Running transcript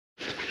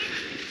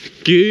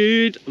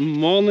Good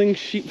morning,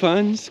 sheep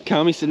fans.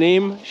 Cammie's the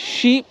name,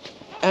 sheep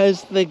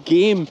is the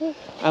game,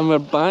 and we're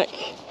back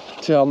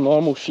to our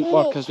normal sheep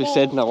work as we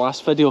said in the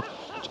last video.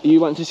 You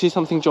want to say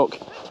something, Jock?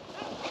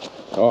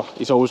 Oh,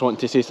 he's always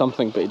wanting to say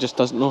something, but he just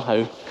doesn't know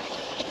how.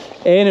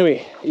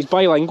 Anyway, he's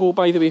bilingual,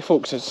 by the way,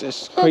 folks.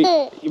 It's quite,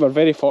 we're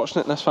very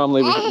fortunate in this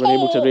family. We're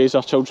able to raise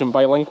our children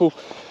bilingual,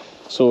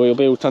 so he'll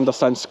be able to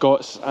understand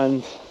Scots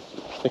and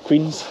the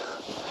Queen's.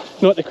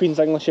 Not the Queen's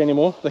English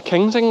anymore, the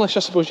King's English, I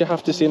suppose you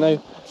have to say now.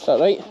 Is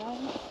that right?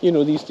 You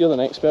know these, you're an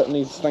expert in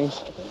these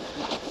things.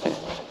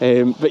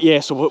 But yeah,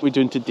 so what we're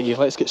doing today,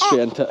 let's get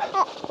straight into it.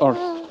 Or,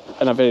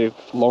 in a very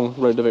long,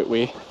 roundabout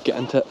way, get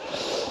into it.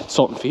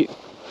 Sorting feet.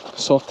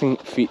 Sorting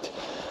feet.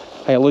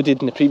 I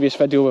alluded in the previous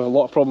video with a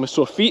lot of problem with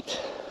sore feet.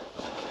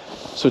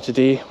 So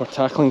today we're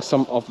tackling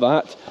some of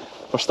that.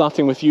 We're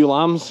starting with ewe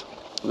lambs.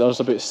 There's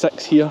about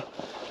 6 here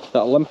that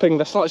are limping.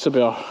 This will actually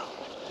be our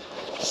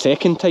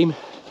second time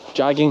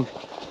jagging,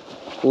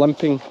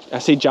 limping. I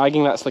say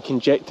jagging, that's like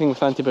injecting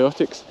with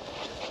antibiotics.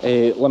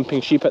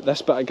 Limping sheep at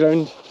this bit of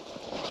ground.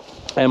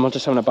 We're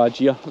just having a bad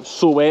year. It was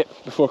so wet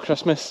before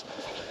Christmas.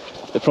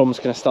 The problem's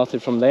kind of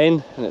started from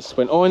then and it's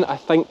went on. I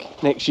think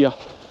next year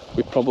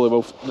we probably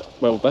will,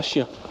 well this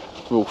year,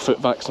 we'll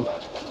foot vax them.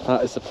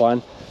 That is the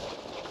plan.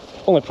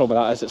 Only problem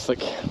with that is it's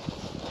like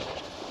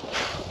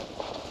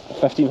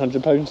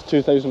 £1,500,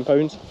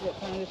 £2,000.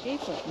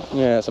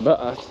 Yeah, it's a bit.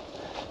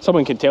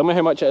 Someone can tell me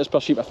how much it is per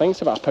sheep. I think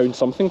it's about £1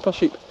 something per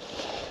sheep.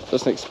 So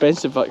it's an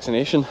expensive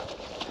vaccination.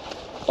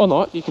 Or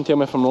not, you can tell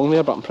me if I'm wrong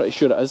there, but I'm pretty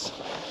sure it is.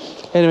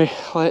 Anyway,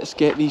 let's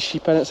get these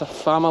sheep in. It's a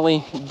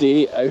family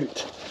day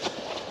out.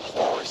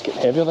 Oh, he's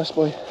getting heavier, this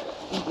boy.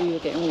 You're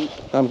getting weak.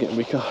 I'm getting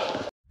weaker.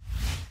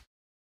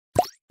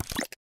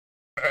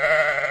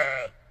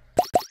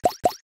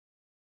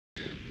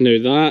 Now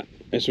that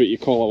is what you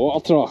call a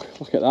water truck.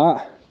 Look at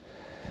that.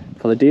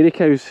 For the dairy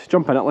cows.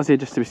 Jump in it, Lizzie,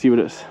 just to see what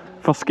it's...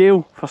 For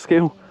scale, for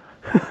scale.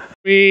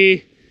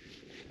 Here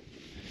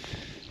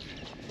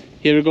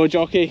we go,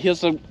 jockey.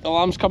 Here's the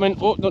lambs coming.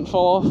 Oh, don't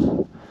fall off.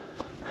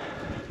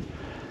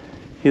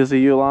 Here's the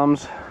ewe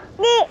lambs.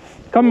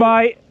 Come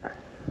by.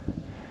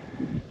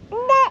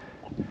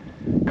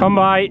 Come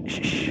by.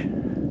 Shh.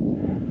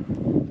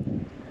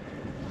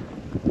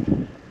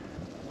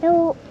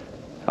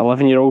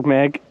 11-year-old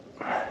Meg.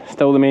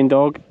 Still the main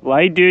dog.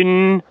 Lie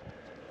down.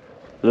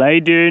 Lie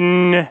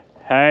down.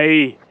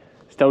 Hey.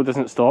 Still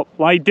doesn't stop.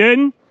 Lie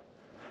down.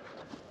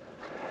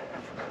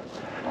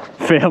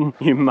 Fern,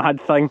 you mad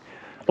thing.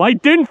 Lie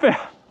down, Fern.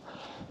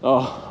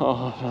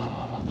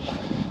 Oh.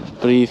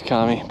 Breathe,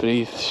 Cammie,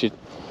 breathe. She's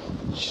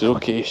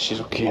okay, she's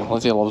okay.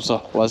 Lizzie loves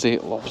her. Lizzie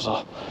loves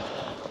her.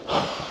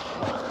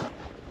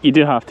 You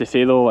do have to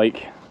say though,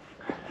 like,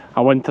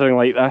 a wintering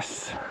like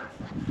this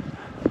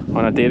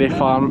on a dairy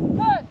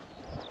farm.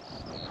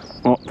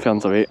 Oh,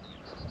 Fern's away.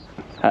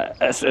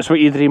 It's what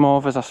you dream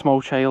of as a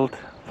small child,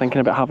 thinking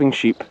about having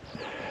sheep.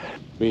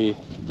 We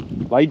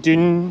lie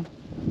down,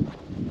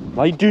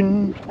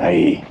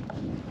 hey.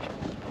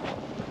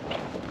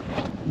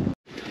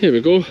 Here we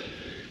go.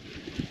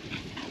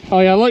 Oh,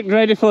 you look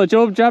ready for the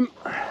job, Jim.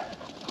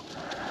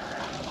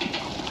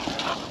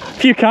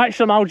 If you catch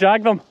them, I'll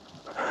jag them.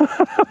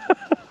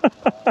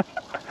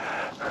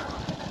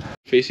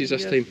 Faces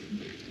this time.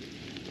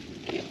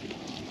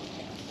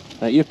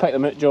 Right, you pick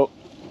them out, Joe.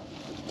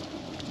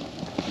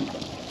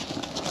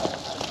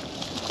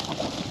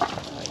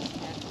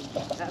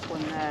 That's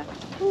one there.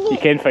 You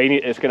can find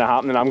it, it's going to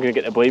happen and I'm going to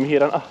get the blame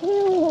here, aren't I?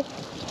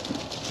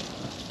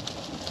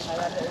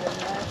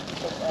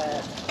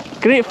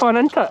 Great fun,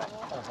 isn't it?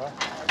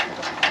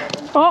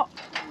 Oh,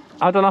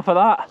 I had enough of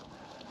that.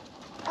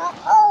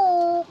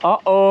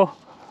 Uh-oh.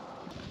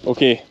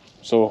 Okay,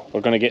 so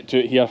we're going to get to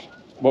it here.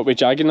 What we're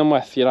jagging them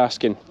with, you're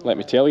asking? Let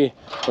me tell you.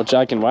 We're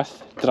jagging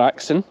with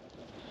Draxin,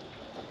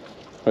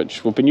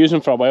 which we've been using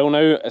for a while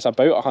now. It's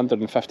about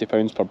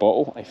 £150 per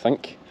bottle, I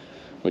think,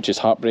 which is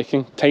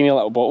heartbreaking. Tiny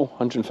little bottle,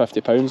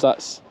 £150.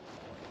 That's...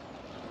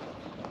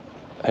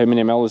 How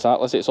many mil is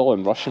that, Lizzie? It's all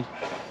in Russian.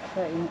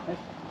 30 mil?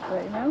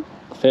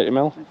 30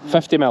 mil?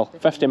 50 mil.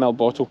 50 mil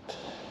bottle.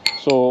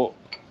 So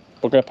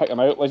we're going to pick them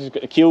out. Lizzie's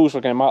got the keels,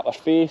 we're going to mark their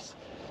face.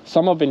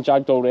 Some have been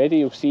jagged already.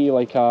 You'll see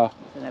like a...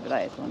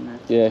 That is one there.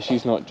 Yeah,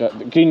 she's not jagged.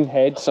 The green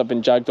heads have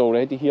been jagged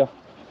already here.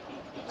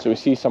 So we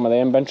see some of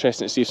them. Be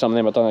interesting to see if some of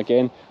them are done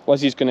again.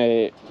 Lizzie's going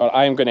to, or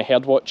I am going to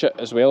herd watch it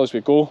as well as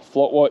we go.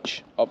 Flock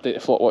watch, update the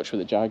flock watch with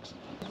the jags.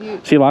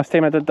 See, last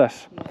time I did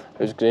this, it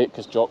was great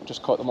because Jock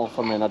just caught them all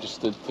for me and I just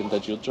stood and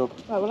did your job.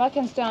 Right, well I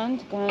can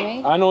stand, can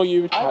I? I know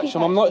you would catch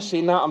them. I'm not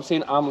saying that, I'm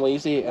saying I'm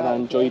lazy and I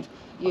enjoyed.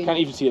 I can't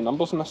even see the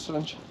numbers in this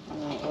syringe.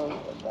 Well,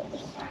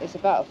 it's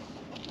about...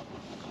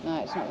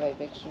 No, it's not very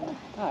big, so...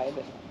 Aye,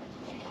 but...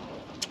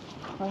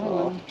 Oh, hang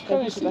on.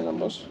 Can't you see the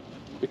numbers?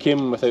 We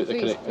came without the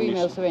correct 3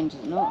 mil syringe, is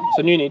it not? It's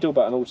a new needle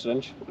but an old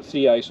syringe.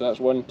 3 eyes, so that's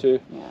 1,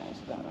 2. Yeah, it's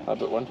about right.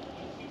 About 1.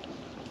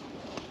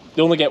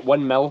 They only get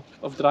 1 mil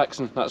of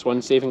Draxin, that's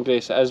one saving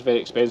grace. It is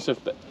very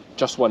expensive, but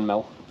just 1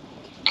 mil.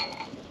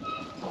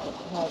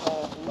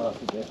 Oh,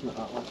 that's a definite,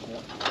 that one,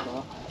 yeah.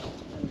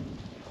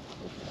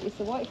 it's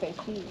a white face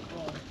sheep as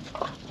well.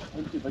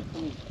 I'm too big for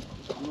me.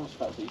 I'm not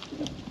supposed to eat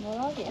it. Well,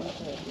 I'll get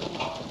into it.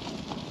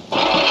 I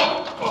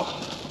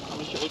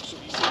wish it looked so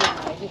easy.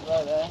 I did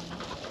right there.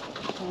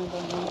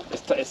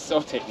 It's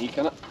all technique,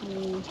 isn't it?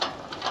 Mm.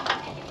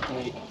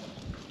 Right.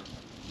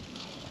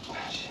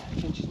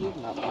 Can she leave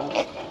that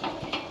bad?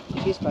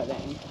 She's quite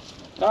lame.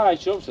 Aye,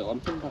 she obviously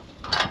limping, but...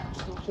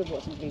 I'm sure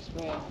bought some blue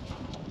spray.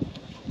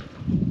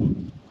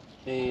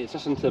 Is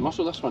this into the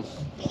muscle, this one?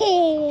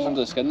 It's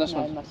under the skin, this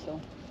No, one?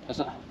 muscle. Is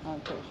it? I'm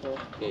pretty sure.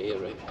 Yeah,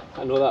 right.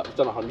 I know that, we've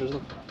done 100 of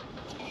them.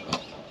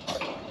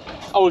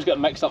 I always get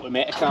mixed up with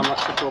Metacam,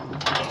 that's the problem.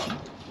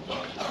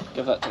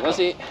 Give that to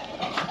Lizzie.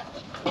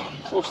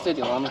 Oh,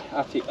 steady lamb,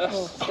 I take this.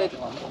 Oh. Steady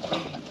lamb.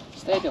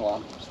 Steady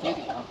lamb.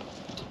 Steady lamb.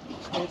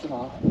 Steady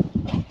lamb.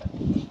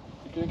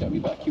 You're going to get a wee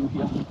bit of keel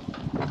here.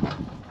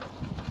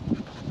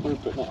 Where are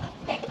we putting it?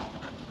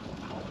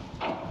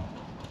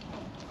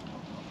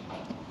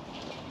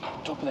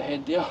 Top of the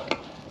head there.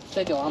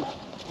 Steady lamb. I'm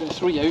going to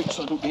throw you out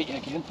so I don't get you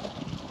again.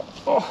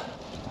 Oh!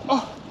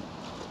 Oh!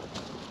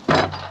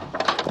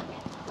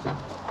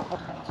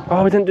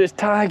 Oh, we didn't do his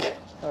tag!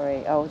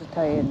 Sorry, I'll just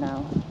tell you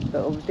now.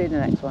 But we'll do the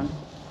next one.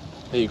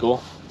 There you go.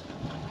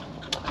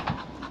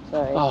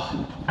 Sorry.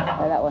 Oh.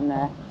 Like that one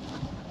there.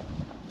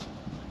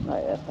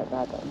 Right, that's quite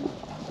bad one.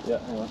 Yeah,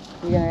 hang on.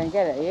 You're going to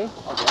get it, are you?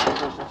 I'll get it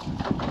closer.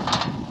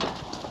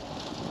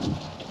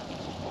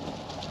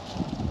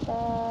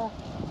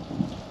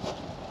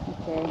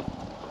 Okay.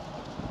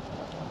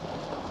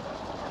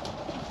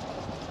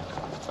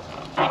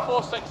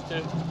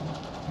 3462.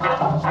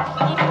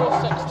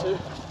 3462.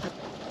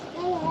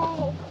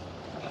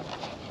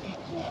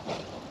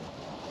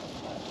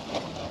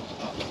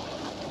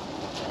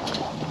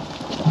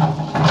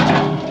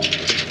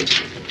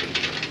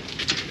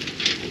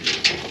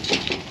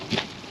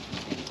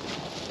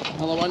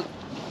 Another one.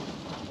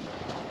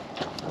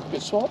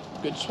 Good swap,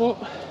 good swap.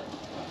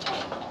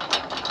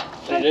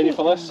 Are you ready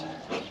for this?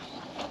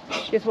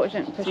 Just watch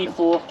it.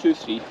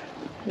 3423.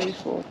 3,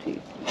 4,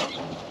 2.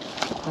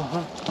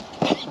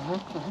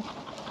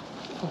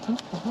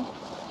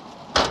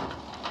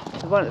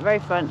 The one at the very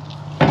front.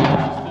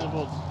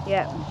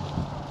 Yep.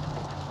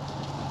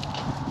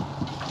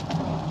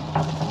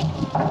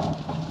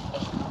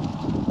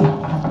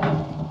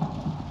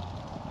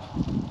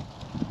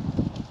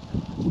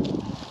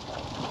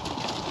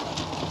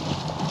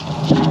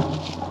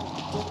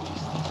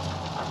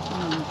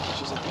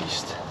 She's a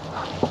beast.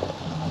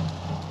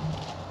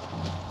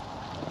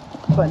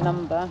 Got a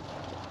number.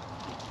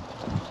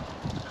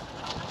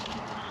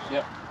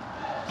 Yep.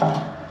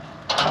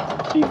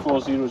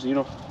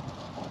 3400.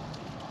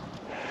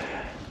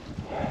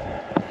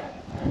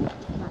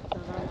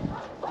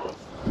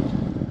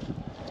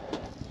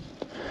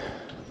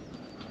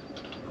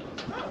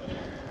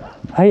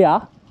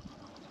 Hiya.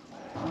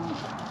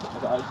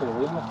 Is it actually a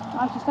lane?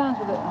 Oh, she stands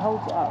with it and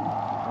holds it up.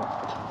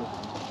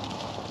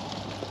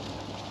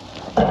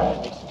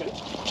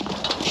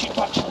 Sheep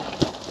back.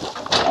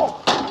 Oh!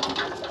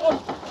 Oh!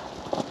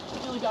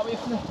 Nearly got away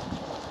from me.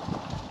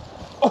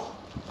 Oh!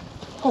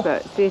 Oh!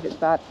 But see if it's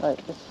bad.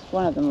 Like this,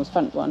 one of them was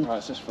front one. Right,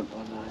 it's this front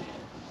one now.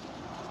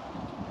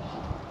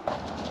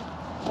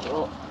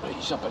 Oh, right,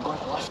 he's up and going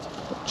to the left.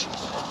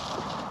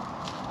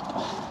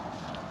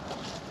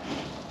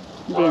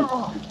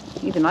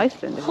 He's in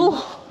Iceland, isn't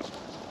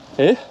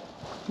he? Eh?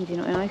 Is he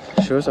not in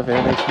Iceland? Shows a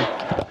very nice one.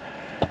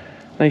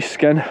 Nice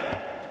skin.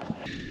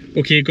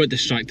 Okay, got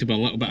distracted by a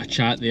little bit of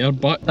chat there,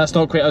 but that's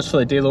not quite us for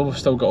the day though. We've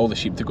still got all the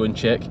sheep to go and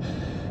check.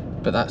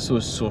 But that's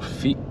those sore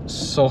feet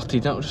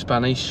sorted. That'll just be a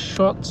nice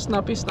short,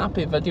 snappy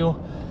video.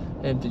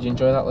 Did you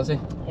enjoy that, Lizzie?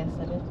 Yes,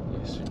 I did.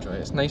 Yes, enjoy it.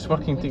 It's nice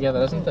working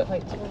together, isn't it?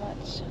 Quite too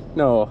much.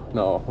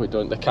 No, we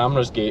don't. The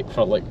camera's great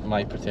for like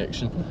my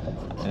protection.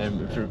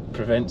 It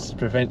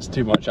prevents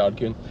too much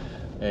arguing.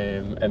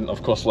 And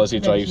of course Lizzie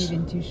drives.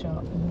 Been too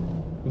sharp.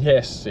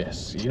 Yes,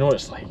 you know what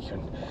it's like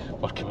when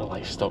working with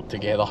livestock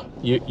together.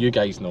 You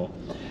guys know.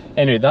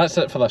 Anyway, that's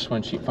it for this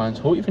one, sheep fans.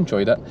 Hope you've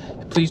enjoyed it.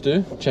 Please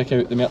do check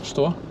out the merch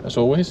store as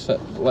always.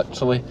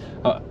 Literally,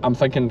 I'm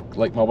thinking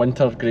like my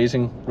winter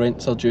grazing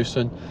rents are due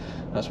soon.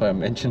 That's why I'm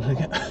mentioning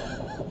it.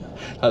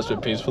 That's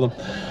what pays for them.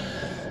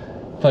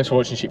 Thanks for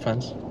watching, sheep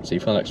fans. See you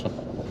for the next one.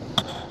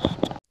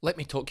 Let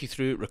me talk you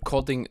through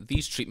recording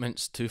these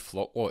treatments to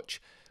FlockWatch.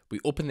 We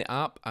open the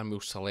app and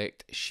we'll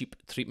select sheep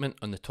treatment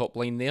on the top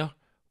line there.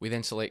 We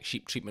then select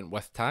sheep treatment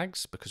with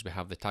tags because we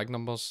have the tag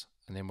numbers,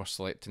 and then we're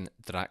selecting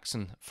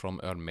vaxing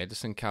from our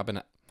medicine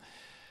cabinet.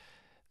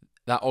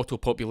 That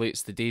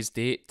auto-populates the day's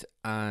date,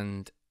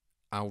 and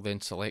I'll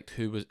then select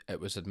who it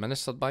was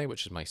administered by,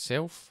 which is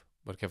myself.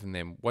 We're giving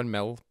them 1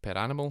 ml per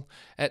animal.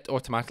 It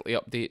automatically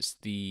updates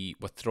the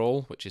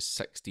withdrawal, which is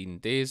 16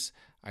 days.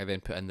 I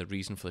then put in the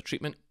reason for the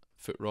treatment,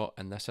 foot rot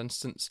in this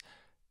instance.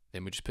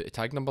 Then we just put the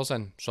tag numbers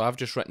in. So I've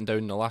just written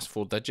down the last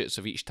 4 digits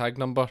of each tag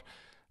number,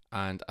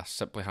 and I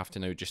simply have to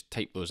now just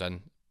type those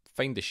in,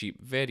 find the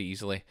sheep very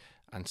easily,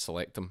 and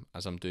select them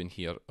as I'm doing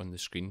here on the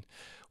screen.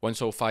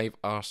 Once all 5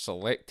 are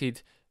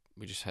selected,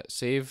 we just hit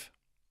save,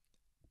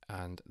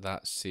 and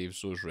that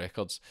saves those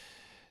records.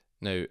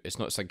 Now, it's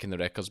not syncing the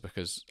records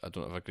because I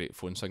don't have a great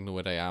phone signal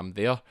where I am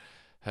there.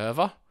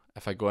 However,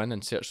 if I go in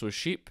and search those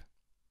sheep,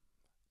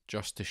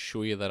 just to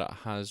show you that it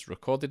has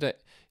recorded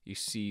it, you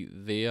see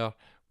there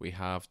we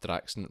have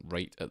Draxon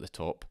right at the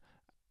top.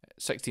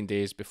 16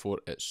 days before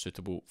it's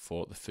suitable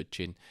for the food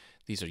chain.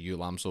 These are ewe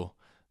lambs though,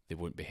 they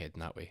won't be heading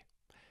that way.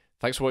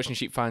 Thanks for watching,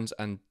 sheep fans,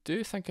 and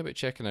do think about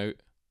checking out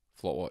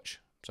Flock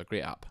Watch. It's a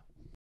great app.